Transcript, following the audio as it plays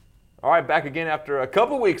All right, back again after a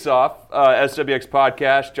couple weeks off. SWX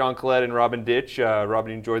Podcast, John Collette and Robin Ditch. Robin,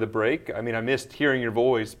 you enjoy the break? I mean, I missed hearing your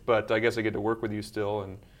voice, but I guess I get to work with you still,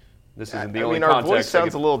 and this isn't the only context. Our voice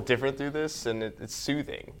sounds a little different through this, and it's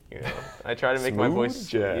soothing. You know, I try to make my voice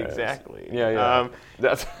jazz. Exactly. Yeah.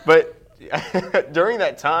 But during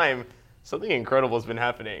that time, something incredible has been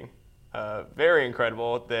happening. Very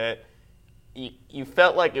incredible that you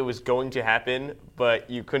felt like it was going to happen, but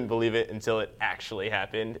you couldn't believe it until it actually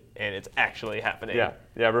happened, and it's actually happening.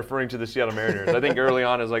 Yeah, referring to the Seattle Mariners. I think early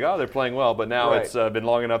on it was like, oh, they're playing well, but now It's been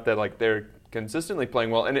long enough that like they're consistently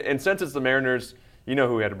playing well. And since it's the Mariners, you know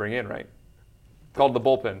who we had to bring in, right? Called the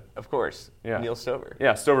bullpen. Of course. Yeah. Neil Stover.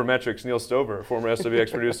 Yeah, Stover Metrics, Neil Stover, former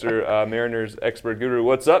SWX producer, Mariners expert guru.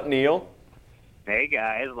 What's up, Neil? Hey,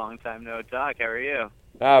 guys. Long time no talk. How are you?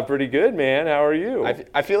 Pretty good, man. How are you?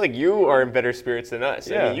 I feel like you are in better spirits than us.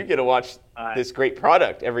 Yeah. I mean, you get to watch this great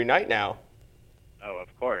product every night now. Oh, of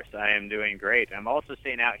course. I am doing great. I'm also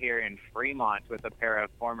staying out here in Fremont with a pair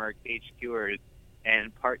of former HQers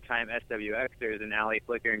and part-time SWXers in Allie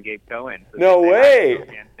Flicker and Gabe Cohen. So no way.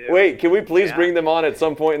 Wait, can we please bring them on at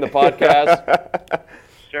some point in the podcast?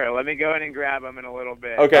 Sure. Let me go in and grab them in a little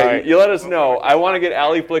bit. Okay, right. You let us know. I want to get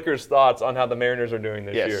Allie Flicker's thoughts on how the Mariners are doing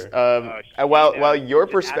this year. While your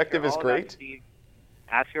perspective is great.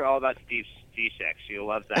 Ask her all about Steve Cishek. She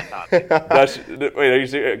loves that topic. Wait, are you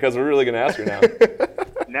serious? Because we're really going to ask her now.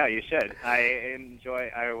 No, you should. I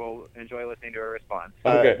will enjoy listening to her response.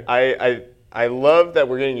 Okay. I love that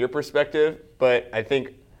we're getting your perspective, but I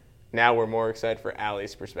think now we're more excited for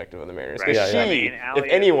Allie's perspective on the Mariners. Because if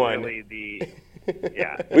anyone...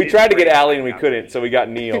 We tried to get Allie and we couldn't, so we got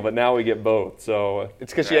Neil, but now we get both. So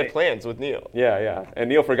it's because she had plans with Neil. Yeah. And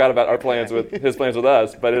Neil forgot about his plans with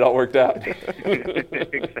us, but it all worked out.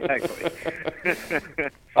 Exactly.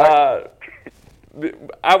 I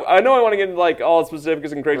know I want to get into like all the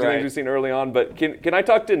specifics and crazy things we've seen early on, but can I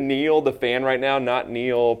talk to Neil, the fan right now? Not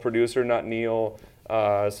Neil, producer, not Neil,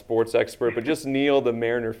 sports expert, but just Neil, the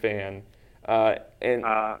Mariner fan. Let's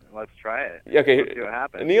try it. Okay, let's see what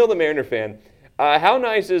happens. Neil, the Mariner fan. How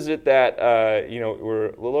nice is it that we're a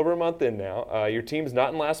little over a month in now. Your team's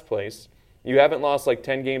not in last place. You haven't lost like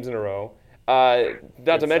 10 games in a row.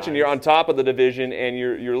 Not to mention you're on top of the division and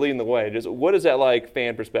you're leading the way. Just what is that like,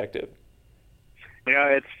 fan perspective? You know,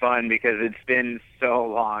 it's fun because it's been so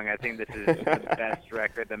long. I think this is the best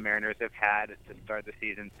record the Mariners have had to start the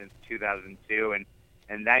season since 2002,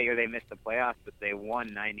 and that year they missed the playoffs, but they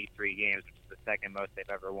won 93 games, which is the second most they've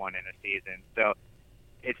ever won in a season. So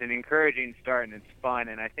it's an encouraging start, and it's fun.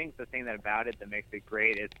 And I think the thing about it that makes it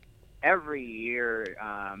great is every year,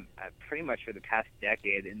 pretty much for the past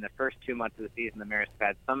decade, in the first 2 months of the season, the Mariners have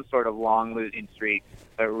had some sort of long losing streak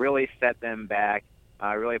that really set them back,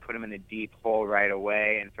 really put them in a deep hole right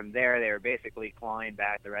away. And from there, they were basically clawing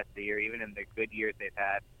back the rest of the year. Even in the good years they've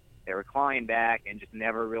had, they were clawing back and just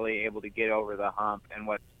never really able to get over the hump. And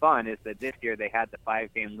what's fun is that this year they had the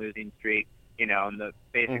 5-game losing streak, in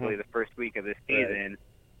basically the first week of the season. Right.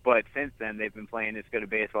 But since then, they've been playing as good a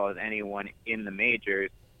baseball as anyone in the majors.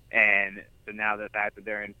 And so now the fact that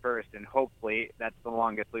they're in first, and hopefully that's the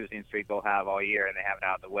longest losing streak they'll have all year, and they have it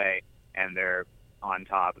out of the way, and they're on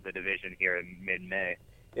top of the division here in mid-May.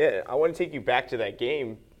 Yeah, I want to take you back to that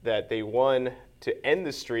game that they won to end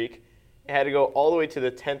the streak. It had to go all the way to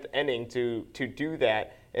the 10th inning to do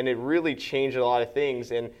that, and it really changed a lot of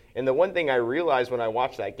things. And the one thing I realized when I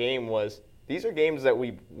watched that game was these are games that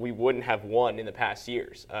we wouldn't have won in the past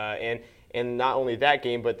years. And not only that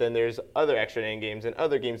game, but then there's other extra inning games and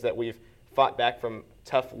other games that we've fought back from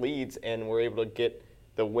tough leads and we're able to get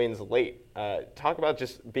the wins late. Talk about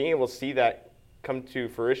just being able to see that come to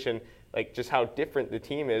fruition, like just how different the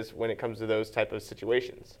team is when it comes to those type of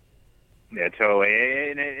situations. Yeah, totally.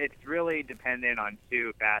 And it's really dependent on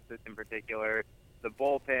two facets in particular, the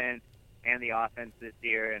bullpen and the offense this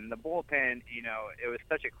year. And the bullpen, it was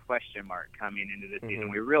such a question mark coming into the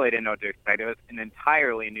season. We really didn't know what to expect. It was an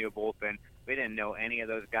entirely new bullpen. We didn't know any of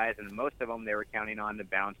those guys, and most of them they were counting on to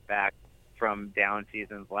bounce back from down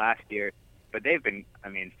seasons last year. But they've been,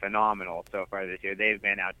 phenomenal so far this year. They've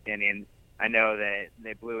been outstanding. I know that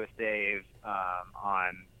they blew a save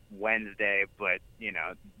on Wednesday, but,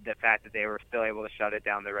 the fact that they were still able to shut it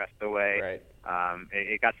down the rest of the way,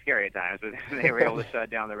 it got scary at times, but they were able to shut it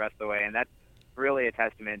down the rest of the way. And that's really a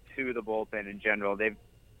testament to the bullpen in general. They've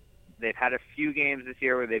had a few games this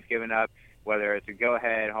year where they've given up, whether it's a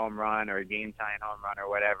go-ahead home run or a game-tying home run or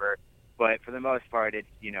whatever. But for the most part, it's,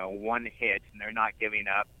 one hit, and they're not giving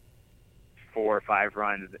up 4 or 5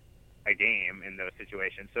 runs a game in those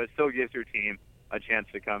situations. So it still gives your team a chance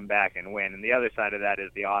to come back and win. And the other side of that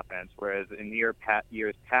is the offense, whereas in years past,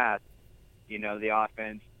 the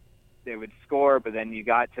offense they would score, but then you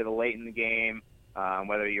got to the late in the game,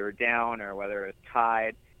 whether you were down or whether it was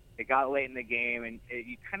tied. It got late in the game, and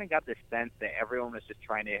you kind of got the sense that everyone was just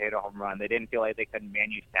trying to hit a home run. They didn't feel like they could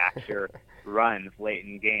manufacture runs late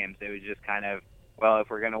in games. It was just kind of, well, if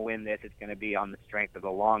we're going to win this, it's going to be on the strength of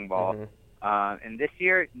the long ball. And this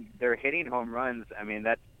year, they're hitting home runs. I mean,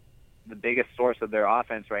 that's the biggest source of their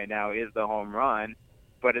offense right now is the home run.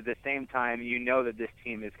 But at the same time, you know that this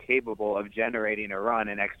team is capable of generating a run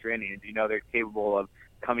in extra innings. You know they're capable of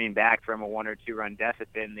coming back from a 1 or 2 run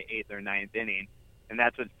deficit in the 8th or 9th inning. And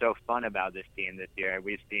that's what's so fun about this team this year.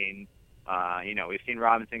 We've seen, we've seen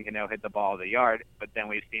Robinson Cano hit the ball of the yard, but then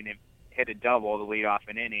we've seen him hit a double to lead off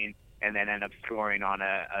an inning and then end up scoring on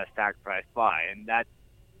a sacrifice fly. And that's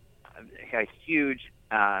a huge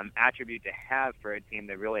attribute to have for a team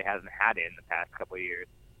that really hasn't had it in the past couple of years.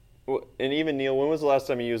 Well, and even, Neil, when was the last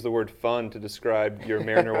time you used the word fun to describe your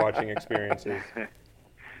Mariner watching experiences?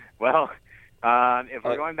 Well, if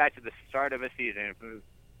we're going back to the start of a season,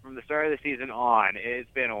 from the start of the season on, it's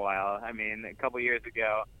been a while. I mean, a couple years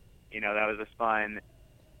ago, that was a fun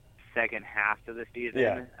second half to the season.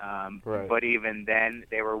 Yeah. Right. But even then,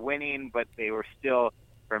 they were winning, but they were still,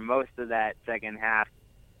 for most of that second half,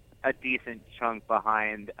 a decent chunk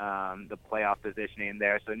behind the playoff positioning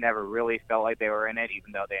there. So it never really felt like they were in it,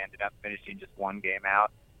 even though they ended up finishing just one game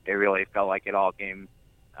out. It really felt like it all came.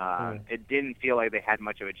 It didn't feel like they had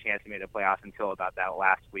much of a chance to make the playoffs until about that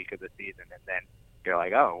last week of the season, and then you're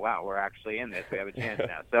like, oh, wow, we're actually in this. We have a chance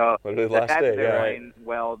now. So the fact that they're playing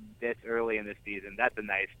well this early in the season, that's a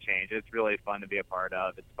nice change. It's really fun to be a part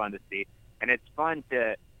of. It's fun to see. And it's fun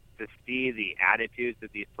to see the attitudes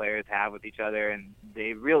that these players have with each other, and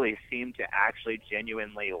they really seem to actually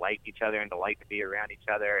genuinely like each other and to like to be around each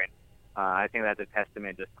other. And I think that's a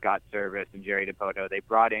testament to Scott Servais and Jerry Dipoto. They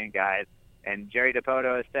brought in guys, and Jerry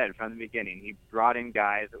Dipoto has said from the beginning, he brought in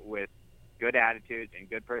guys with good attitudes and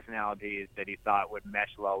good personalities that he thought would mesh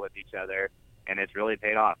well with each other, and it's really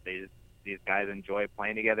paid off. These guys enjoy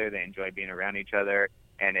playing together, they enjoy being around each other,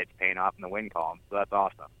 and it's paying off in the win column, so that's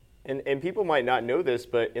awesome. And people might not know this,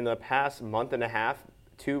 but in the past month and a half,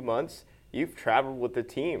 2 months, you've traveled with the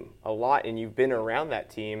team a lot, and you've been around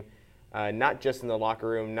that team, not just in the locker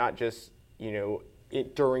room, not just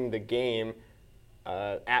during the game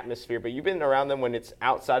atmosphere, but you've been around them when it's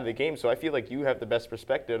outside of the game. So I feel like you have the best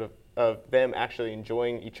perspective of them actually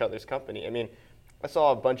enjoying each other's company. I mean, I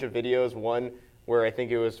saw a bunch of videos, one where I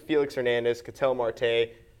think it was Felix Hernandez, Ketel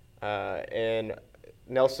Marte, and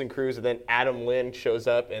Nelson Cruz, and then Adam Lind shows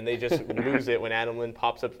up, and they just lose it when Adam Lind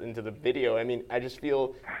pops up into the video. I mean, I just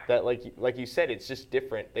feel that, like you said, it's just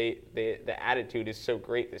different. The attitude is so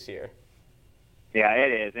great this year. Yeah,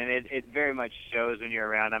 it is, and it very much shows when you're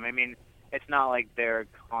around them. I mean, it's not like they're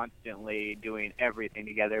constantly doing everything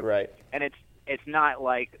together. Right. And it's not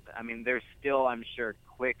like, I mean, there's still, I'm sure,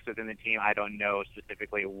 cliques within the team. I don't know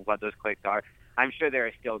specifically what those cliques are. I'm sure there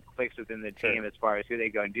are still cliques within the team as far as who they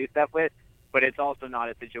go and do stuff with, but it's also not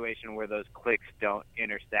a situation where those cliques don't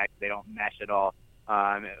intersect, they don't mesh at all.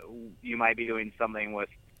 You might be doing something with,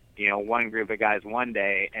 one group of guys one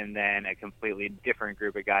day and then a completely different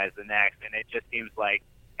group of guys the next, and it just seems like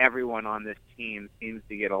everyone on this team seems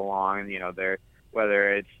to get along. They're,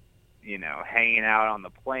 whether it's, hanging out on the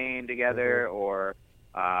plane together or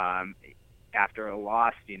after a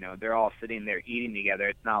loss, they're all sitting there eating together.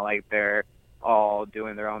 It's not like they're all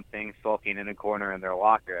doing their own thing, sulking in a corner in their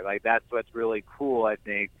locker. Like, that's what's really cool, I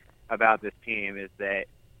think, about this team, is that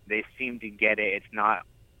they seem to get it. It's not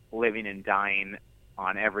living and dying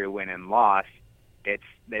on every win and loss.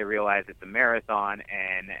 They realize it's a marathon,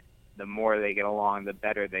 and the more they get along, the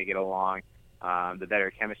better they get along, the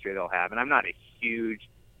better chemistry they'll have. And I'm not a huge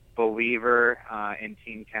believer in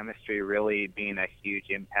team chemistry really being a huge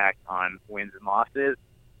impact on wins and losses,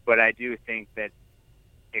 but I do think that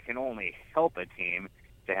it can only help a team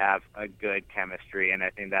to have a good chemistry, and I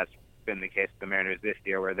think that's been the case with the Mariners this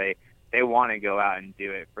year, where they want to go out and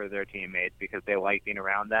do it for their teammates because they like being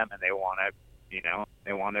around them, and they want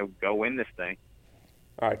to go win this thing.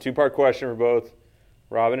 All right, two-part question for both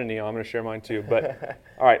Robin and Neil. I'm going to share mine too. But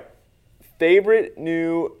all right, favorite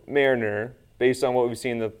new Mariner based on what we've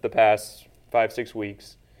seen the past 5-6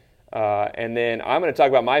 weeks, and then I'm going to talk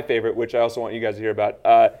about my favorite, which I also want you guys to hear about.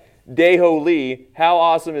 Dae-Ho Lee, how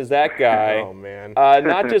awesome is that guy? Oh, man.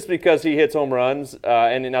 Not just because he hits home runs,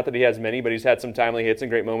 and not that he has many, but he's had some timely hits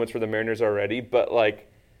and great moments for the Mariners already. But,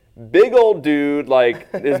 big old dude,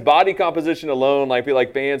 like his body composition alone,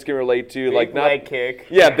 like fans can relate to. Big like not leg kick.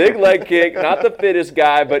 Yeah, big leg kick. Not the fittest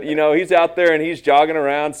guy, but he's out there and he's jogging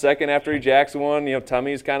around second after he jacks one.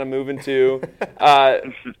 Tummy's kind of moving too.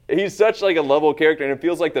 He's such like a lovable character, and it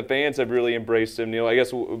feels like the fans have really embraced him. I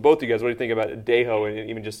guess both of you guys, what do you think about Dejo and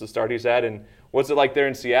even just the start he's had, and what's it like there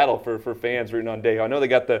in Seattle for fans rooting on Dejo? I know they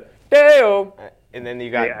got the Dejo. And then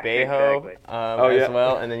you got Bejo exactly. as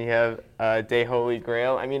well, and then you have De Holy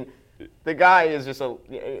Grail. I mean, the guy is just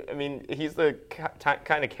he's the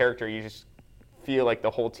kind of character you just feel like the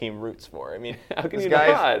whole team roots for. I mean, How can this you guy's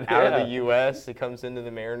not? out Yeah. of the U.S., he comes into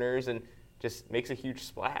the Mariners and just makes a huge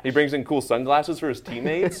splash. He brings in cool sunglasses for his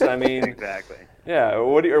teammates. I mean, Exactly. yeah.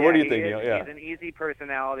 What do you think, He's Neil? Yeah. He's an easy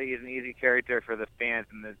personality. He's an easy character for the fans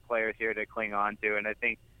and the players here to cling on to. And I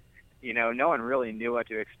think, no one really knew what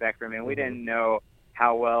to expect from him. We didn't know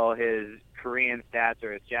how well his Korean stats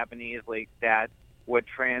or his Japanese league stats would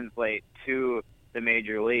translate to the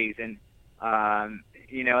major leagues. And,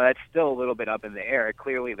 that's still a little bit up in the air.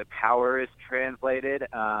 Clearly the power is translated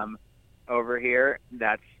over here.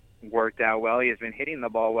 That's worked out well. He has been hitting the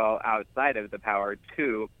ball well outside of the power,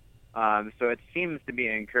 too. So it seems to be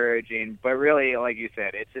encouraging. But really, like you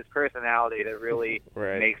said, it's his personality that really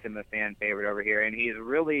Right. makes him a fan favorite over here. And he's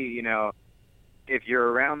really, if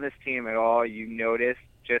you're around this team at all, you notice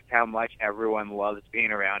just how much everyone loves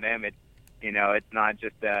being around him. It's not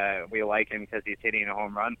just we like him because he's hitting a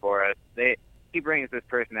home run for us. He brings this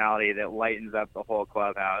personality that lightens up the whole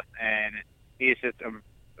clubhouse, and he's just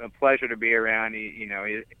a pleasure to be around.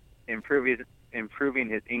 He's improving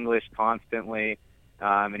his English constantly,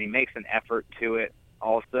 and he makes an effort to it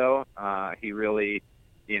also. He really,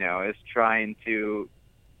 is trying to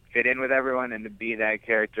fit in with everyone and to be that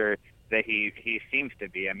character that he seems to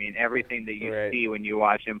be. I mean, everything that you Right. see when you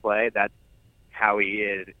watch him play, that's how he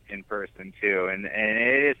is in person too, and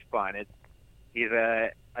it is fun. He's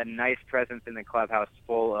a nice presence in the clubhouse,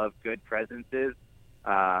 full of good presences,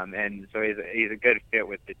 and so he's a good fit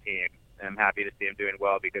with the team. And I'm happy to see him doing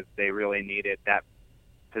well because they really needed that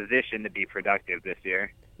position to be productive this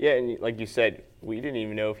year. Yeah, and like you said, we didn't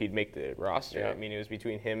even know if he'd make the roster. Yeah. I mean, it was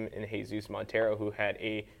between him and Jesus Montero, who had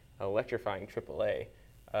a electrifying AAA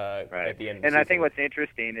at the end of the And I season. think what's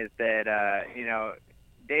interesting is that,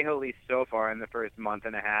 Dejo Lee so far in the first month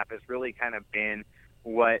and a half has really kind of been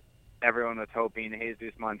what everyone was hoping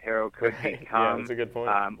Jesus Montero could Right. become. Yeah, that's a good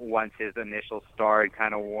point. Once his initial star had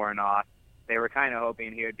kind of worn off. They were kind of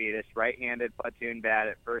hoping he would be this right-handed platoon bat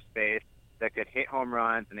at first base that could hit home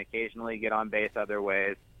runs and occasionally get on base other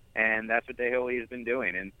ways. And that's what Dejo Lee has been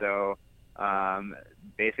doing. And so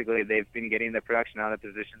basically they've been getting the production out of the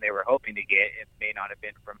position they were hoping to get. It may not have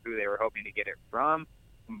been from who they were hoping to get it from,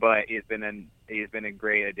 but he's been a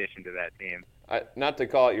great addition to that team. Not to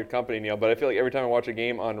call it your company, Neil, but I feel like every time I watch a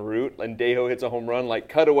game en route and Dejo hits a home run, like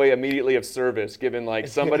cut away immediately of Service, giving like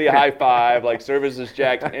somebody a high five, like Service is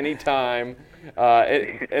jacked anytime.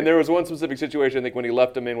 And there was one specific situation, I think, when he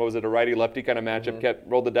left him in, what was it, a righty-lefty kind of matchup,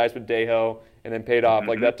 rolled the dice with Dejo, and then paid off.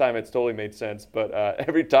 Like that time it's totally made sense. But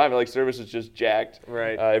every time, like Service is just jacked.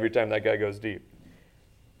 Right. Every time that guy goes deep.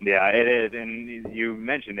 Yeah, it is. And you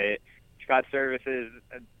mentioned it. Scott Service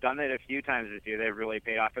has done it a few times this year. They've really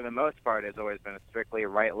paid off. For the most part, it's always been a strictly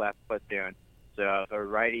right-left platoon. So the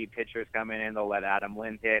righty pitchers coming in, they'll let Adam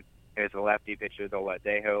Lind hit. There's a lefty pitcher, they'll let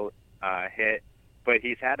Dejo hit. But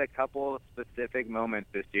he's had a couple specific moments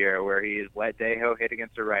this year where he's let Dejo hit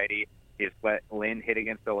against a righty, he's let Lind hit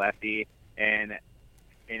against a lefty, and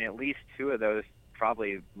in at least two of those,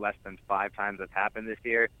 probably less than 5 times that's happened this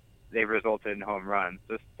year, they've resulted in home runs.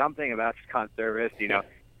 So something about Scott Service,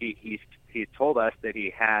 he's told us that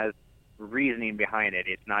he has reasoning behind it.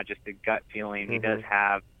 It's not just a gut feeling. He does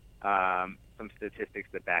have some statistics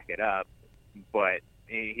that back it up, but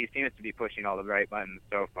he seems to be pushing all the right buttons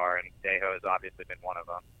so far, and Dejo has obviously been one of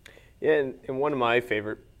them. Yeah, and one of my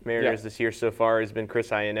favorite Mariners this year so far has been Chris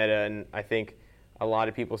Iannetta, and I think a lot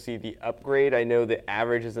of people see the upgrade. I know the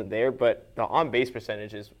average isn't there, but the on-base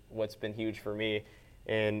percentage is what's been huge for me,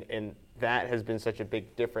 and that has been such a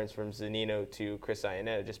big difference from Zunino to Chris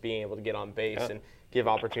Iannetta, just being able to get on base and give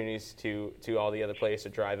opportunities to all the other players to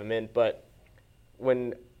drive him in. But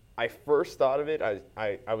when I first thought of it,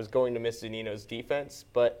 I was going to miss Zunino's defense,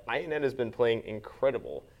 but Iannetta's been playing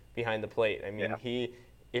incredible behind the plate. I mean, he,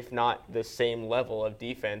 if not the same level of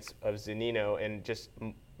defense of Zunino and just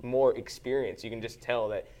more experience, you can just tell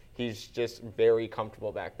that he's just very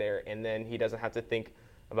comfortable back there. And then he doesn't have to think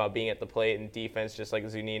about being at the plate and defense just like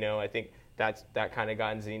Zunino. I think that kind of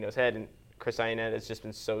got in Zunino's head, and Chris Iannetta has just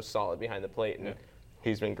been so solid behind the plate, and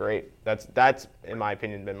he's been great. That's in my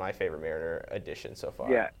opinion been my favorite Mariner addition so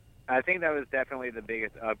far. Yeah, I think that was definitely the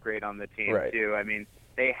biggest upgrade on the team too. I mean,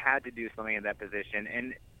 they had to do something in that position,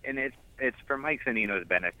 and it's for Mike Zunino's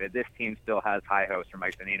benefit. This team still has high hopes for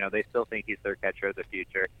Mike Zunino. They still think he's their catcher of the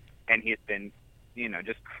future, and he's been,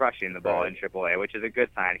 just crushing the ball in AAA, which is a good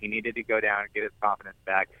sign. He needed to go down and get his confidence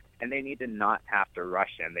back, and they need to not have to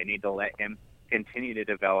rush him. They need to let him continue to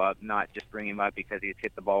develop, not just bring him up because he's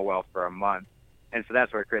hit the ball well for a month. And so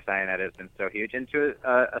that's where Chris Iannetta has been so huge, and to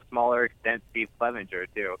a smaller extent, Steve Clevenger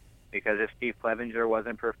too. Because if Steve Clevenger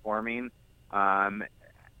wasn't performing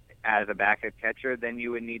as a backup catcher, then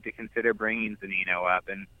you would need to consider bringing Zunino up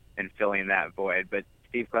and filling that void. But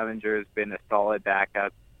Steve Clevenger has been a solid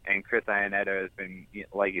backup, and Chris Iannetta has been,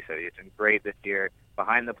 like you said, he's been great this year.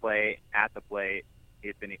 Behind the plate, at the plate,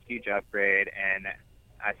 he's been a huge upgrade. And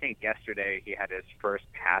I think yesterday he had his first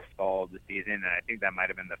pass ball of the season, and I think that might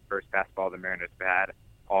have been the first pass ball the Mariners have had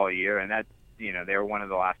all year. And that's, they were one of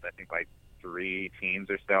the last, I think, 3 teams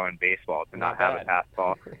or so in baseball to not have a pass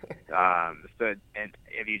ball. And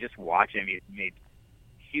if you just watch him, he's made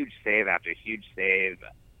huge save after huge save,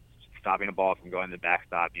 stopping a ball from going to the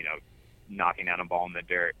backstop, knocking down a ball in the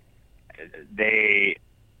dirt.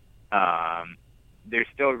 There's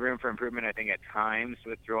still room for improvement, I think, at times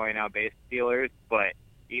with throwing out base stealers, but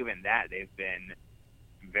even that they've been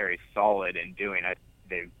very solid in doing.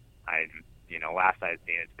 Last I'd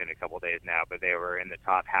seen, it's been a couple days now, but they were in the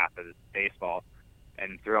top half of baseball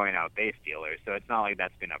and throwing out base stealers. So it's not like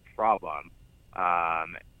that's been a problem.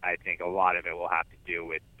 I think a lot of it will have to do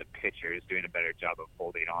with the pitchers doing a better job of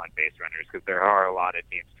holding on base runners, because there are a lot of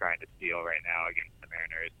teams trying to steal right now against the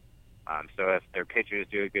Mariners. So if their pitchers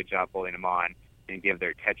do a good job holding them on and give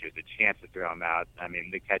their catchers a chance to throw them out, I mean,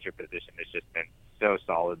 the catcher position has just been so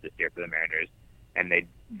solid this year for the Mariners. And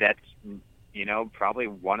that's probably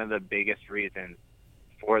one of the biggest reasons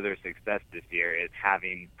for their success this year is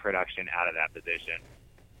having production out of that position.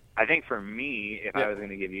 I think for me, if I was going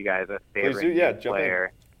to give you guys a favorite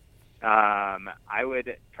player, I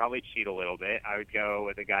would probably cheat a little bit. I would go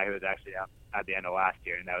with a guy who was actually out at the end of last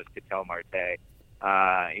year, and that was Ketel Marte.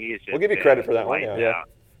 He's just we'll give you credit for that one.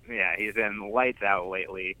 Yeah, he's been lights out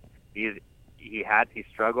lately. He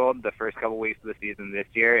struggled the first couple weeks of the season this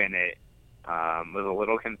year, and it was a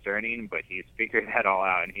little concerning, but he's figured that all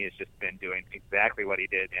out, and he has just been doing exactly what he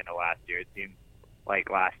did at the end of last year. It seemed like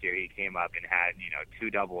last year he came up and had 2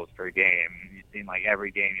 doubles per game. It seemed like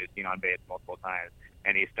every game he was seen on base multiple times,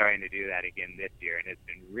 and he's starting to do that again this year, and it's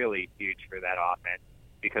been really huge for that offense,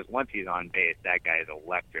 because once he's on base, that guy is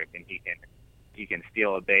electric, and he can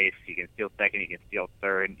steal a base, he can steal second, he can steal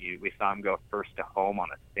third. We saw him go first to home on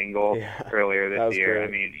a single earlier this year. Great.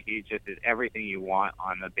 I mean, he just is everything you want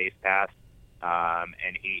on the base pass.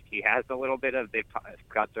 And he has a little bit of,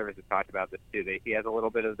 Scott Service has talked about this too, he has a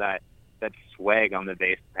little bit of that swag on the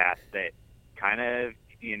base pass that kind of,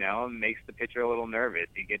 makes the pitcher a little nervous.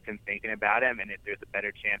 He gets him thinking about him, and there's a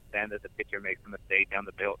better chance then that the pitcher makes a mistake down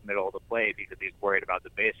the middle of the plate because he's worried about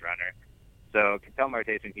the base runner. So Ketel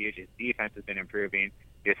Marte's been huge. His defense has been improving.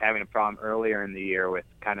 He was having a problem earlier in the year with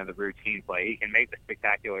kind of the routine play. He can make the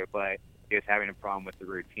spectacular play. He was having a problem with the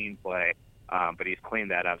routine play. But he's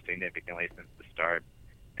cleaned that up significantly since the start.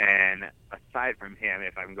 And aside from him,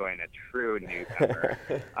 if I'm going a true newcomer,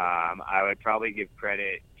 I would probably give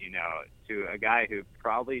credit, to a guy who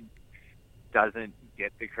probably doesn't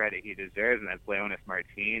get the credit he deserves, and that's Leonys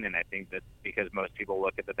Martin. And I think that's because most people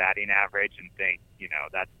look at the batting average and think,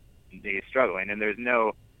 he's struggling. And there's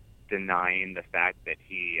no denying the fact that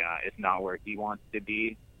he is not where he wants to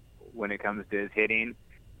be when it comes to his hitting.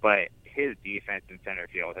 But his defense in center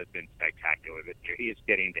field has been spectacular this year. He is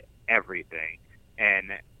getting to everything,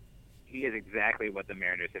 and he is exactly what the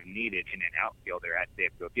Mariners have needed in an outfielder at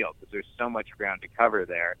Safeco Field, because there's so much ground to cover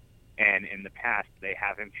there, and in the past they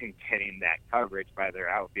haven't been getting that coverage by their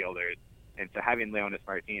outfielders. And so having Leonys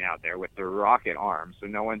Martin out there with the rocket arm, so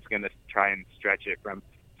no one's going to try and stretch it from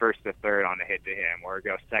first to third on a hit to him or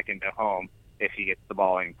go second to home if he gets the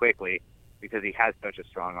ball in quickly, because he has such a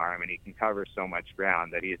strong arm and he can cover so much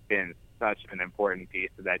ground that he's been such an important piece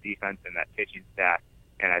of that defense and that pitching staff.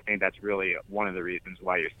 And I think that's really one of the reasons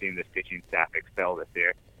why you're seeing this pitching staff excel this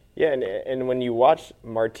year. Yeah, and when you watch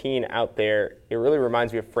Martin out there, it really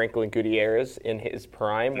reminds me of Franklin Gutierrez in his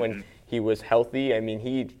prime when he was healthy. I mean,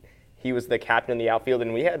 he was the captain in the outfield,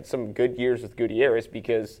 and we had some good years with Gutierrez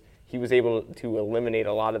because he was able to eliminate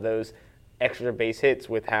a lot of those extra base hits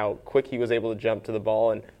with how quick he was able to jump to the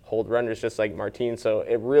ball and hold runners just like Martin. So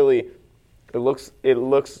it looks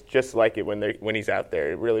just like it when he's out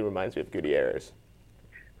there. It really reminds me of Gutierrez.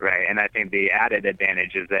 Right, and I think the added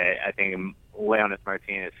advantage is that I think Leonys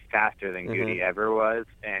Martin is faster than Goody ever was,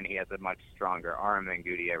 and he has a much stronger arm than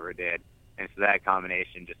Goody ever did. And so that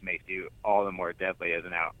combination just makes you all the more deadly as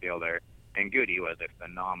an outfielder. And Goody was a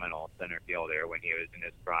phenomenal center fielder when he was in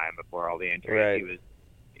his prime before all the injuries. Right.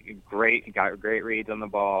 He was great. He got great reads on the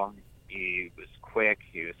ball. He was quick.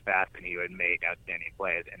 He was fast, and he would make outstanding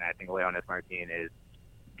plays. And I think Leonys Martin is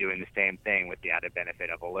doing the same thing with the added benefit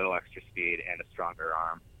of a little extra speed and a stronger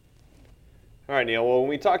arm. All right, Neil. Well, when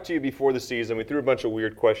we talked to you before the season, we threw a bunch of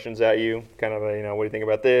weird questions at you, kind of, what do you think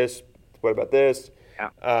about this? What about this?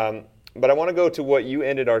 Yeah. But I want to go to what you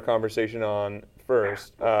ended our conversation on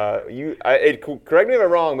first. Correct me if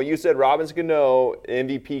I'm wrong, but you said Robinson Cano,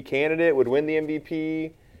 MVP candidate, would win the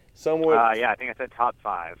MVP. Somewhat. Yeah, I think I said top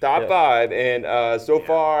 5. Top 5, and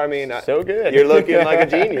far, I mean, so good. You're looking like a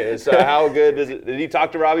genius. How good did he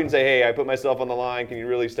talk to Robbie and say, "Hey, I put myself on the line. Can you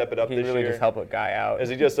really step it up this year?" Can you really just help a guy out? Is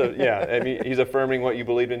he just I mean, he's affirming what you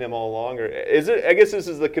believed in him all along, or is it? I guess this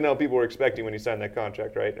is the Cano people were expecting when he signed that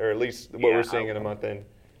contract, right? Or at least what we're seeing in a month in.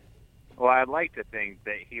 Well, I'd like to think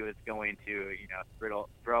that he was going to, throw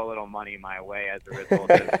a little money my way as a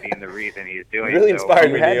result of being the reason he's doing. Really so. inspired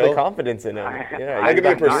You me, had Neil. the confidence in him. I give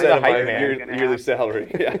you a percent of my yearly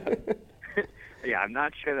salary. Yeah. Yeah, I'm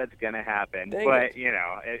not sure that's going to happen. Dang but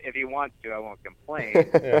it. if he wants to, I won't complain.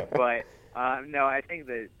 Yeah. But no, I think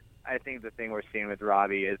the thing we're seeing with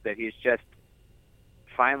Robbie is that he's just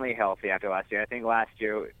finally healthy after last year. I think last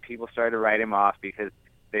year people started to write him off because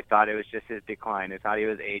they thought it was just his decline. They thought he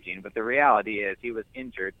was aging. But the reality is he was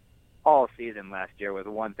injured all season last year with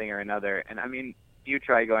one thing or another. And, I mean, you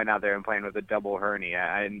try going out there and playing with a double hernia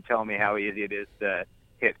and tell me how easy it is to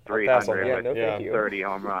hit 300 with 30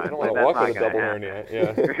 home runs. I don't want to walk with a double hernia.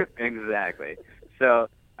 Yeah. Exactly. So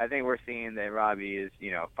I think we're seeing that Robbie is,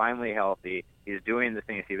 finally healthy. He's doing the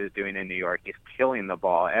things he was doing in New York. He's killing the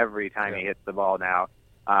ball every time he hits the ball now.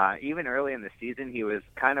 Even early in the season, he was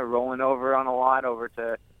kind of rolling over on a lot over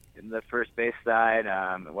to the first base side,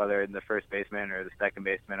 whether in the first baseman or the second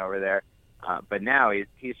baseman over there. But now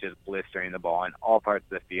he's just blistering the ball in all parts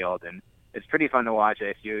of the field, and it's pretty fun to watch.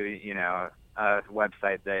 If a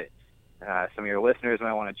website that some of your listeners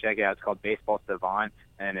might want to check out, it's called Baseball Savant,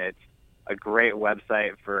 and it's a great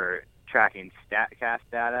website for tracking StatCast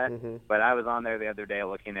data. Mm-hmm. But I was on there the other day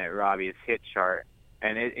looking at Robbie's hit chart.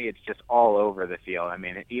 And it's just all over the field. I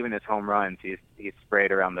mean, even his home runs, he's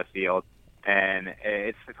sprayed around the field. And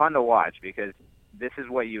it's fun to watch because this is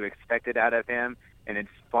what you expected out of him. And it's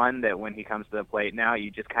fun that when he comes to the plate now, you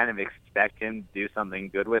just kind of expect him to do something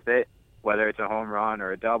good with it, whether it's a home run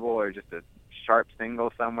or a double or just a sharp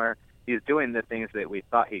single somewhere. He's doing the things that we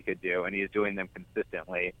thought he could do, and he's doing them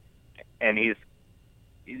consistently. And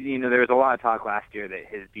there was a lot of talk last year that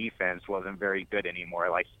his defense wasn't very good anymore.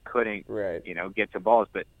 Like, he couldn't, get to balls.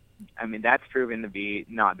 But, I mean, that's proven to be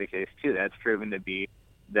not the case, too. That's proven to be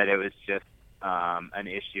that it was just an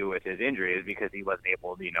issue with his injuries because he wasn't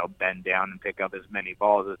able to, bend down and pick up as many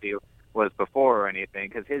balls as he was before or anything,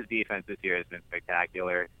 because his defense this year has been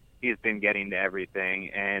spectacular. He's been getting to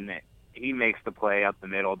everything, and he makes the play up the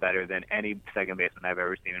middle better than any second baseman I've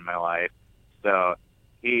ever seen in my life. So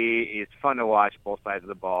he's fun to watch both sides of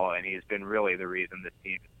the ball, and he's been really the reason this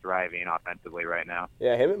team is thriving offensively right now.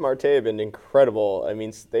 Yeah, him and Marte have been incredible. I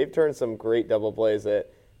mean, they've turned some great double plays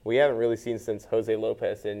that we haven't really seen since Jose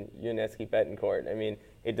Lopez and Yuniesky Betancourt. I mean,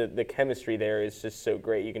 the chemistry there is just so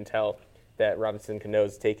great. You can tell that Robinson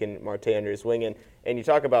Cano's taken Marte under his wing. And you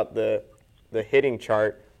talk about the hitting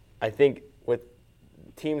chart. I think what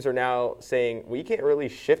teams are now saying, well, you can't really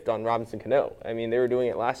shift on Robinson Cano. I mean, they were doing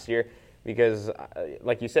it last year because,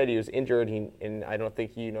 like you said, he was injured, and I don't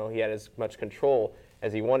think he had as much control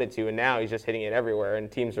as he wanted to. And now he's just hitting it everywhere.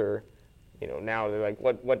 And teams are, now they're like,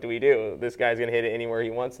 what do we do? This guy's going to hit it anywhere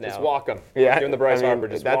he wants now. Just walk him. Yeah, Give him the Bryce Harper.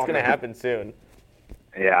 That's going to happen soon.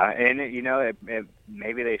 Yeah, and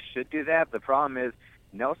maybe they should do that. The problem is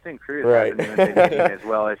Nelson Cruz hasn't even been hitting as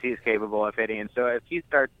well as he's capable of hitting. So if he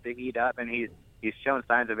starts to heat up, and he's shown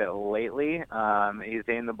signs of it lately, he's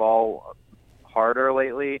hitting the ball harder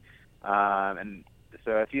lately, and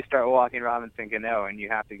so if you start walking Robinson Cano and you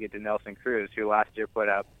have to get to Nelson Cruz, who last year put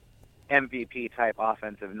up MVP type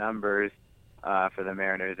offensive numbers for the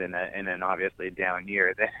Mariners in an obviously down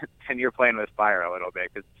year, then you're playing with fire a little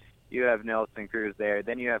bit because you have Nelson Cruz there,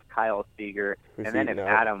 then you have Kyle Seager, and then if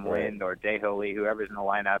Adam Lind or Dae-Ho Lee, whoever's in the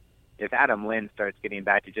lineup, if Adam Lind starts getting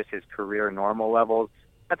back to just his career normal levels,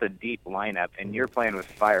 that's a deep lineup, and you're playing with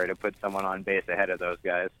fire to put someone on base ahead of those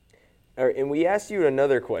guys. All right, and we asked you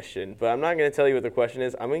another question, but I'm not going to tell you what the question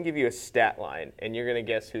is. I'm going to give you a stat line, and you're going to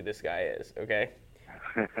guess who this guy is, okay?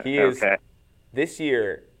 He is, this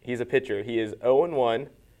year, he's a pitcher. He is 0-1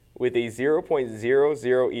 with a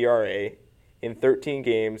 0.00 ERA in 14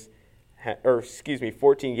 games,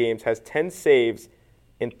 has 10 saves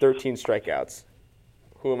and 13 strikeouts.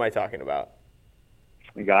 Who am I talking about?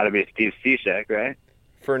 It got to be Steve Cishek, right?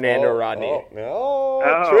 Fernando Rodney.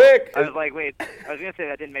 Trick. I was like, wait. I was gonna say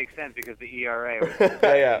that didn't make sense because the ERA was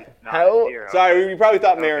Yeah. not 0. Sorry, you probably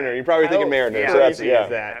thought Mariner. You're probably thinking Mariner. Yeah, So that's crazy is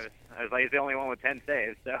that? I was like, he's the only one with 10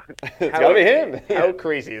 saves. So It's gotta be him. How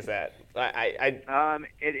crazy is that?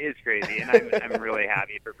 it is crazy, and I'm really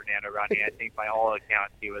happy for Fernando Rodney. I think by all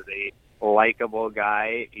accounts he was a likable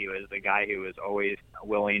guy. He was a guy who was always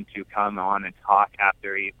willing to come on and talk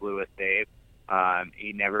after he blew a save.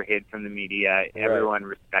 He never hid from the media. Everyone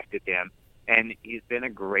respected him. And he's been a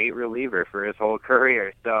great reliever for his whole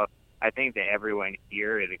career. So I think that everyone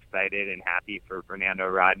here is excited and happy for Fernando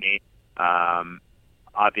Rodney.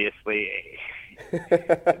 Obviously,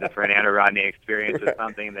 the Fernando Rodney experience is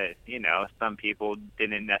something that, some people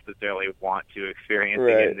didn't necessarily want to experience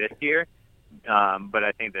again this year. But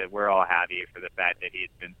I think that we're all happy for the fact that he's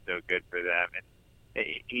been so good for them. And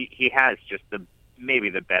he has just maybe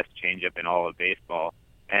the best changeup in all of baseball.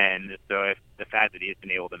 And so if the fact that he's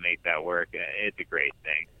been able to make that work, it's a great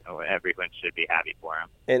thing. So everyone should be happy for him.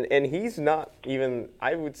 And he's not even,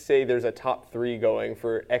 I would say there's a top 3 going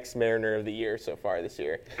for ex-Mariner of the year so far this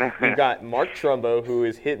year. You've got Mark Trumbo, who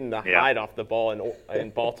is hitting the hide off the ball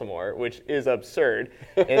in Baltimore, which is absurd.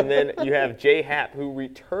 And then you have Jay Happ, who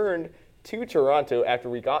returned to Toronto after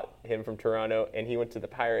we got him from Toronto, and he went to the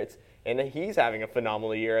Pirates. And he's having a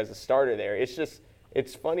phenomenal year as a starter there.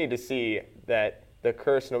 It's funny to see that the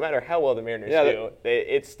curse, no matter how well the Mariners do,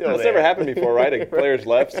 it's still That's there. never happened before, right? A player's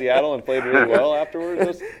left Seattle and played really well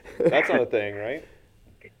afterwards. That's not a thing, right?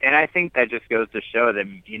 And I think that just goes to show that,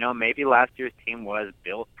 maybe last year's team was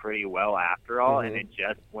built pretty well after all, and it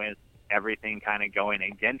just went everything kind of going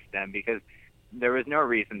against them because there was no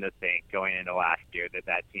reason to think going into last year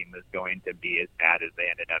that team was going to be as bad as they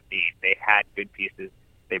ended up being. They had good pieces.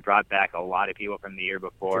 They brought back a lot of people from the year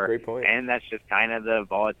before. That's a great point. And that's just kind of the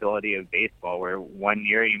volatility of baseball where one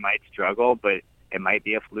year you might struggle, but it might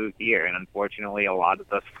be a fluke year. And unfortunately, a lot of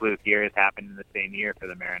those fluke years happened in the same year for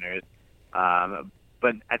the Mariners.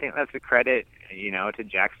 But I think that's a credit, to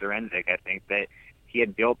Jack Zduriencik. I think that he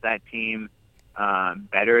had built that team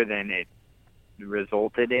better than it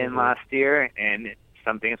resulted in last year, and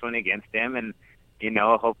some things went against him. And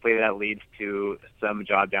hopefully that leads to some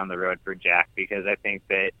job down the road for Jack, because I think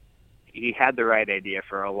that he had the right idea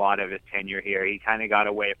for a lot of his tenure here. He kind of got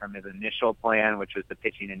away from his initial plan, which was the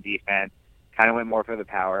pitching and defense, kind of went more for the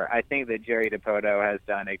power. I think that Jerry Dipoto has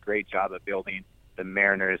done a great job of building the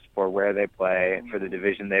Mariners for where they play, for the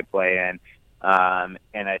division they play in,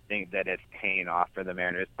 and I think that it's paying off for the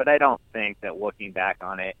Mariners. But I don't think that looking back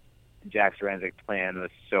on it, Jack Zduriencik's plan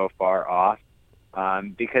was so far off.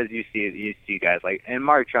 Because you see guys like, and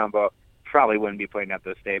Mark Trumbo probably wouldn't be putting up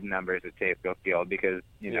those save numbers at Safeco Field because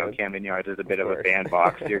Camden Yards is a bit of a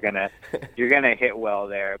bandbox. You're gonna hit well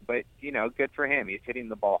there, but good for him. He's hitting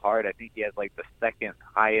the ball hard. I think he has like the second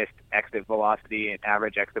highest exit velocity and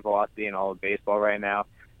average exit velocity in all of baseball right now.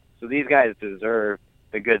 So these guys deserve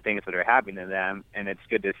the good things that are happening to them, and it's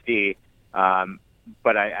good to see.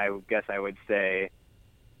 But I guess I would say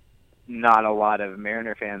not a lot of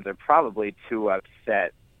Mariner fans are probably too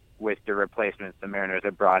upset with the replacements the Mariners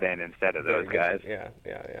have brought in instead of those guys. Yeah.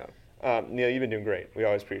 Neil, you've been doing great. We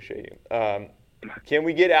always appreciate you. Can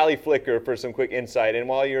we get Allie Flicker for some quick insight? And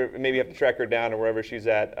while you maybe have to track her down or wherever she's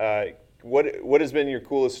at, what has been your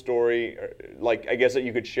coolest story, I guess, that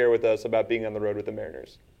you could share with us about being on the road with the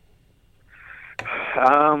Mariners?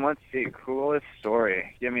 Let's see, coolest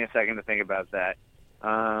story. Give me a second to think about that.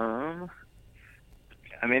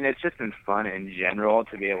 It's just been fun in general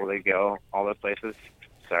to be able to go all those places.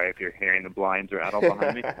 Sorry if you're hearing the blinds rattle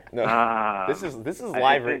behind me. No, this is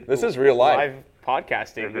live. This is real live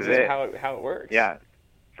podcasting. This is how it works. Yeah.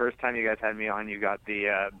 First time you guys had me on, you got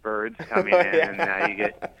the birds coming in, and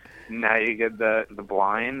now you get the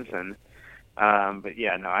blinds, and but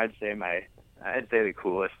yeah, no, I'd say the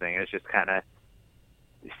coolest thing is just kind of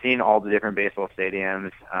seeing all the different baseball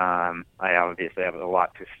stadiums. I obviously have a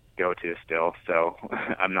lot to go to still, so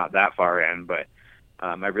I'm not that far in, but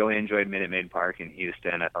I really enjoyed Minute Maid Park in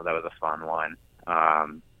Houston. I thought that was a fun one.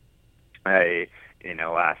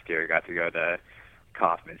 Last year got to go to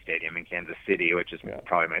Kauffman Stadium in Kansas City, which is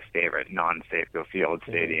probably my favorite non-Safeco Field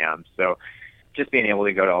stadium. So just being able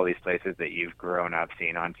to go to all these places that you've grown up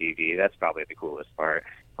seeing on TV, that's probably the coolest part.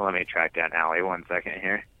 Well, let me track down Allie 1 second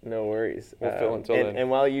here. No worries. We'll fill until then. And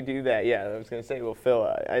while you do that, I was going to say,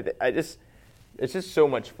 Phil, it's just so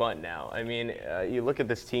much fun now. You look at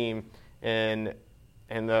this team, and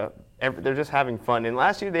they're just having fun. And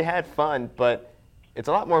last year they had fun, but it's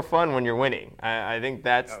a lot more fun when you're winning. I think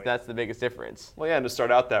that's the biggest difference. Well, yeah, and to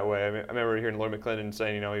start out that way. I remember hearing Lloyd McClendon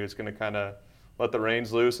saying, he was going to kind of let the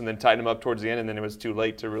reins loose and then tighten them up towards the end, and then it was too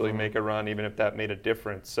late to really make a run, even if that made a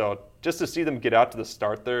difference. So just to see them get out to the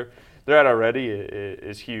start they're at already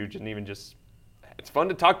is huge, and even just it's fun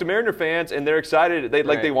to talk to Mariner fans, and they're excited.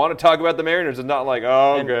 They want to talk about the Mariners, and not like,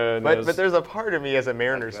 goodness. But there's a part of me as a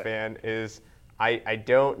Mariners fan is I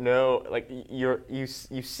don't know, like you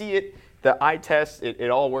see it, the eye test, it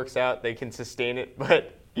all works out, they can sustain it,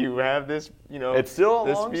 but you have this, it's still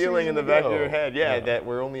this feeling in the back of your head, that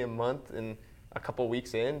we're only a month and a couple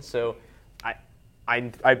weeks in. So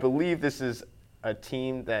I believe this is a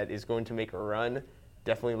team that is going to make a run,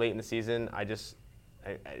 definitely late in the season.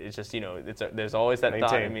 It's just there's always that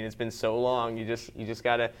thought. I mean, it's been so long. You just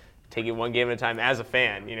gotta take it one game at a time as a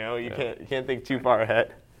fan. You can't think too far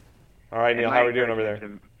ahead. All right, Neil, how are we doing over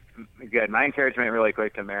there? Good. My encouragement, really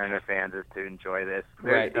quick, to Mariner fans is to enjoy this.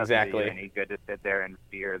 Right, exactly. It doesn't do any good to sit there and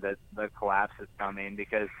fear that the collapse is coming,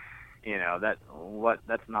 because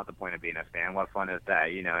that's not the point of being a fan. What fun is that?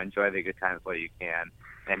 Enjoy the good times while you can.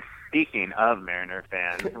 And speaking of Mariner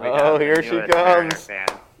fans, here she comes.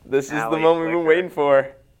 This is the moment we've been waiting for.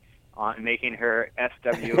 On making her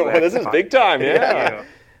SWS. This is big time, yeah.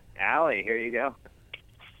 Allie, here you go.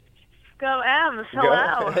 Go M's.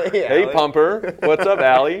 Hello. Hey, Pumper. What's up,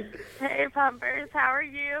 Allie? Hey, Pumpers. How are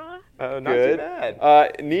you? Not Good. too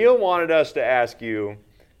bad. Neil wanted us to ask you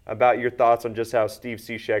about your thoughts on just how Steve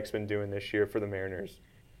Cishek's been doing this year for the Mariners.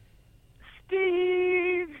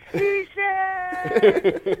 Steve Cishek!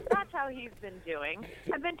 That's how he's been doing.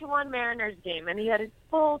 I've been to one Mariners game, and he had a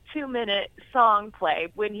full 2-minute song play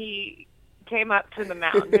when he came up to the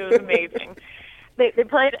mound. It was amazing. They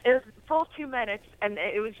played, it was full 2 minutes, and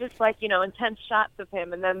it was just like, intense shots of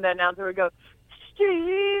him, and then the announcer would go,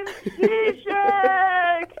 Steve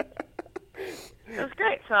Cishek! It was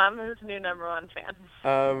great, so I'm his new #1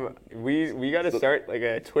 fan. We got to start like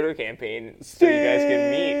a Twitter campaign so you guys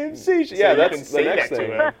can meet. Steve, yeah, that's the next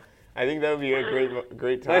thing. I think that would be a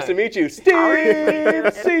great time. Nice to meet you, Steve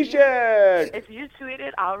Cishek. If you tweet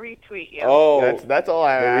it, I'll retweet you. Oh, that's all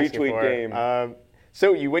I'm asking retweet for. Game.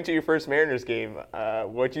 So you went to your first Mariners game.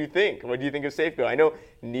 What do you think? What do you think of Safeco? I know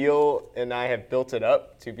Neil and I have built it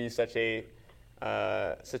up to be such a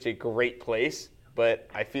great place, but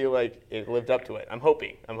I feel like it lived up to it. I'm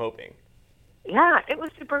hoping. Yeah, it was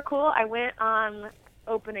super cool. I went on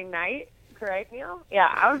opening night. Correct, Neil? Yeah,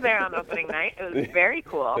 I was there on opening night. It was very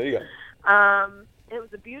cool. There you go. It was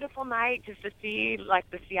a beautiful night just to see like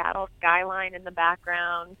the Seattle skyline in the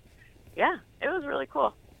background. Yeah, it was really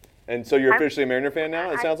cool. And so you're officially a Mariner fan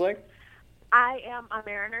now, it sounds like? I am a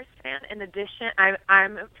Mariners fan. In addition,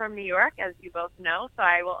 I'm from New York, as you both know, so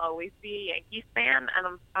I will always be a Yankees fan,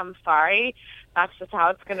 and I'm sorry. That's just how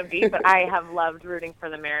it's going to be, but I have loved rooting for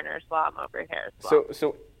the Mariners while I'm over here as well.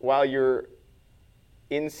 So while you're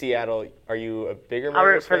in Seattle, are you a bigger Mariners I'll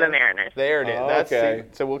root for fan? the Mariners. There it is. Oh, That's okay.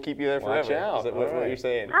 So we'll keep you there forever. Watch out. Is that what you're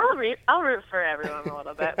saying? I'll root for everyone a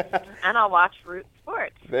little bit, and I'll watch Root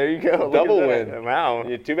Sports. There you go. Look Double at that. win. Wow.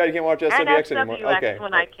 Too bad you can't watch And SWX anymore. SWX Okay.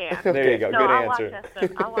 when I can. There you go. No, Good I'll answer.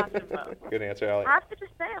 I'll watch them both. Good answer, Allie. I have to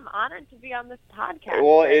just say I'm honored to be on this podcast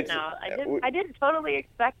Well, right it's- now. I didn't totally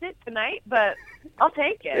expect it tonight, but I'll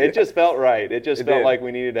take it. It just felt right. It just It felt did. like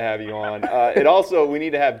we needed to have you on. We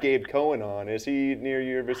need to have Gabe Cohen on. Is he near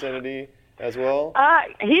your vicinity as well?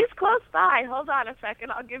 He's close by. Hold on a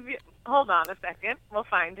second. Hold on a second. We'll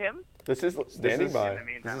find him. This is Standing by. In the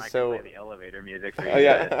meantime, This I is can so- play the elevator music for you. Oh,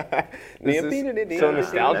 yeah. This is so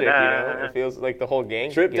nostalgic, It feels like the whole gang.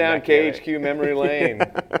 Trip should get down back together. KHQ memory lane.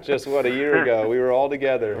 Just a year ago. We were all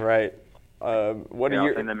together. Right. What They are all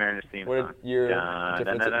your sing the Mariners theme what song. are your Dun,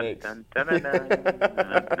 difference dun, it dun, makes? dun, dun, dun, dun,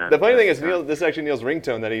 dun, The funny thing is, dun. this is actually Neil's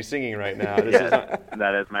ringtone that he's singing right now. This is not,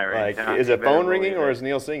 That is my like, ringtone. is it You better phone ringing believe or it. is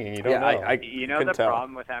Neil singing? You don't Yeah, know. You know, the couldn't tell.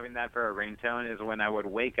 problem with having that for a ringtone is when I would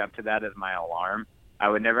wake up to that as my alarm, I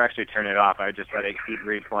would never actually turn it off. I would just let it keep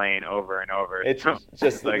replaying over and over. It's so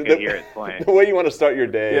just I could hear it playing. the way you want to start your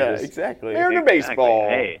day. Yeah, just, exactly. Mariner Exactly. baseball.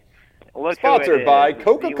 Hey, look Sponsored who it by is.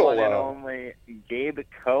 Coca-Cola. The one and only Gabe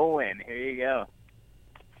Cohen. Here you go.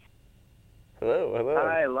 Hello.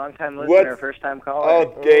 Hi, long-time What? listener, first-time caller.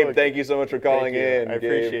 Oh, Gabe, thank you so much for calling Thank you. in. I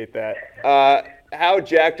Gabe. appreciate that. How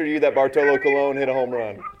jacked are you that Bartolo Colon hit a home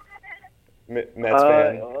run? Mets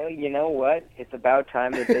fan. Well, you know what? It's about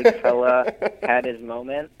time the big fella had his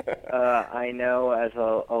moment. I know as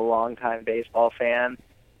a longtime baseball fan,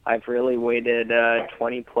 I've really waited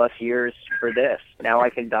 20-plus years for this. Now I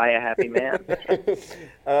can die a happy man.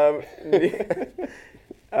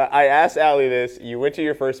 I asked Allie this. You went to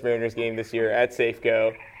your first Mariners game this year at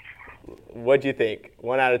Safeco. What'd you think?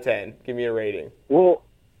 1 out of 10. Give me a rating. Well,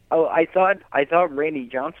 I thought Randy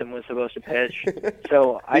Johnson was supposed to pitch,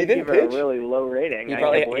 so I didn't give her a pitch? really low rating. He I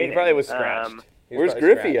probably, kept he waiting. probably was scratched. He was Where's probably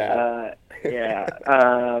Griffey scratched. at? Yeah.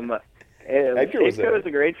 Edgar was there. Safeco is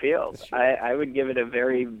a great field. I would give it a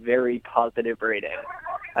very, very positive rating.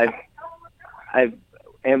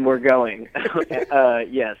 And we're going.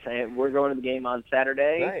 Yes, and we're going to the game on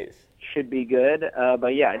Saturday. Nice. Should be good.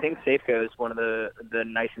 But yeah, I think Safeco is one of the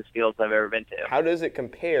nicest fields I've ever been to. How does it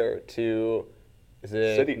compare to, is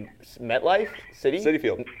it City. MetLife? City? City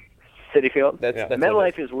Field. City Field. That's what it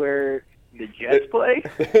MetLife is where the Jets play.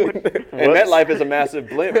 And MetLife is a massive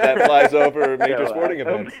blimp that flies over major sporting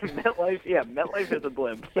events. MetLife is a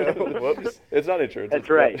blimp. Whoops. It's not insurance. That's it's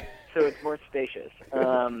right. So it's more spacious.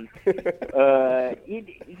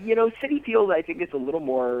 City Field I think is a little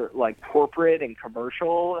more like corporate and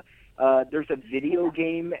commercial. There's a video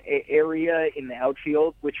game area in the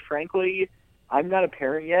outfield, which frankly, I'm not a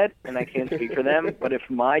parent yet, and I can't speak for them, but if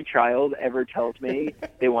my child ever tells me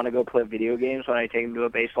they want to go play video games when I take them to a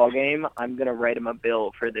baseball game, I'm going to write them a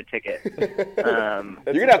bill for the ticket. You're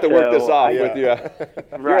going to have to work this off with you.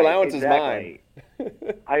 Your allowance is mine.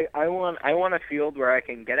 I want a field where I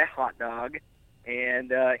can get a hot dog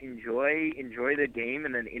and enjoy the game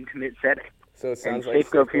in an intimate setting. So it sounds and like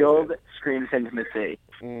Safeco Field screams intimacy.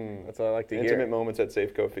 That's what I like to hear. Intimate moments at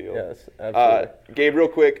Safeco Field. Yes, absolutely. Gabe, real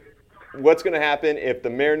quick, what's going to happen if the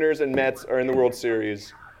Mariners and Mets are in the World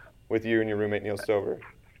Series with you and your roommate Neil Stover?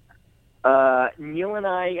 Neil and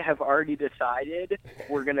I have already decided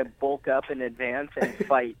we're going to bulk up in advance and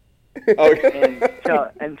fight. Okay.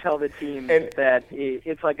 and tell the team that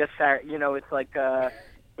it's like it's like I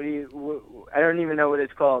don't even know what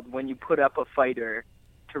it's called when you put up a fighter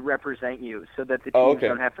to represent you so that the teams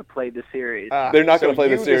don't have to play the series. They're not going to play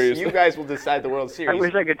the series. You guys will decide the World Series. I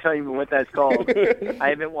wish I could tell you what that's called. I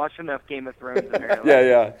haven't watched enough Game of Thrones, apparently.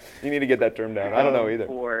 Yeah. You need to get that term down. I don't know either.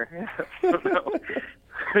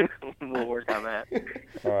 We'll work on that.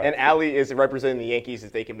 All right. And Allie is representing the Yankees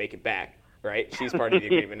if they can make it back, right? She's part of the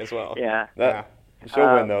agreement as well. Yeah.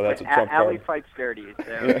 She'll win, though. That's a trump card. Allie fights dirty,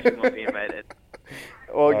 so she won't be invited.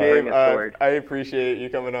 Well, Gabe, Bring us forward. I appreciate you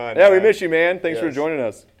coming on. Yeah, we miss you, man. Thanks for Yes. joining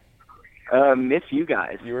us. Miss you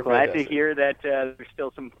guys. You were glad fantastic. to hear that there's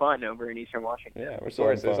still some fun over in Eastern Washington. Yeah, we're Of so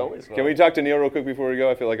course, fun. there's always fun. Can we talk to Neil real quick before we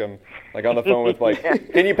go? I feel like I'm on the phone with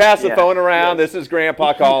can you pass the phone around? This is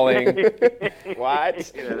Grandpa calling.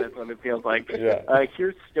 What? That's what it feels like. Yeah.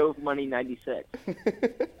 Here's Stove Money 96.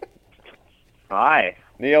 Hi.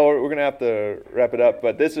 Neil, we're going to have to wrap it up,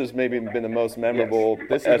 but this has maybe been the most memorable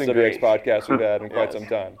This has been SWX great. podcast we've had in quite some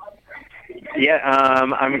time. Yeah,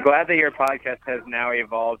 I'm glad that your podcast has now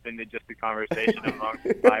evolved into just a conversation amongst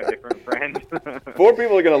 5 different friends. 4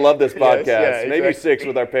 people are going to love this podcast. yeah, Maybe exactly. 6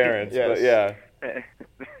 with our parents, Yes. but yeah.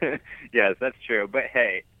 Yes, that's true. But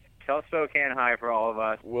hey, tell Spokane hi for all of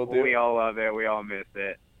us. Will do. We all love it. We all miss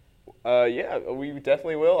it. Yeah, we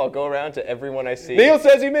definitely will. I'll go around to everyone I see. Neil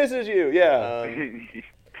says he misses you. Yeah.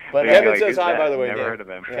 But Yeah, Kevin like, says who's hi, that? by the way. Never Neil. heard of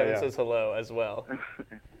him. Yeah, Kevin yeah. says hello as well.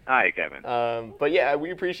 Hi, Kevin. But yeah,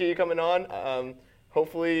 we appreciate you coming on.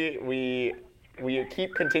 Hopefully we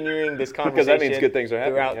keep continuing this conversation Because that means good things are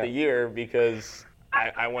happening, throughout yeah. the year because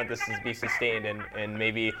I want this to be sustained and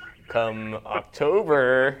maybe come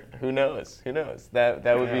October, who knows? That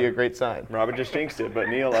would be a great sign. Robert just jinxed it, but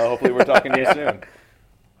Neil, hopefully we're talking to you soon.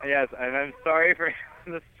 Yes, and I'm sorry for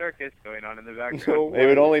the circus going on in the background. It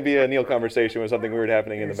would only be a Neil conversation with something weird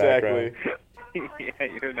happening in the background. Yeah,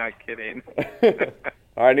 you're not kidding.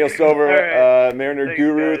 All right, Neil Stover, All right. Mariner Thanks,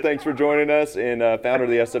 Guru, guys. thanks for joining us, and founder of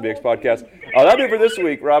the SWX podcast. That'll do it for this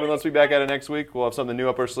week. Robin, let's be back at it next week. We'll have something new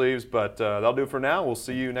up our sleeves, but that'll do it for now. We'll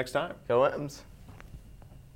see you next time. Go M's.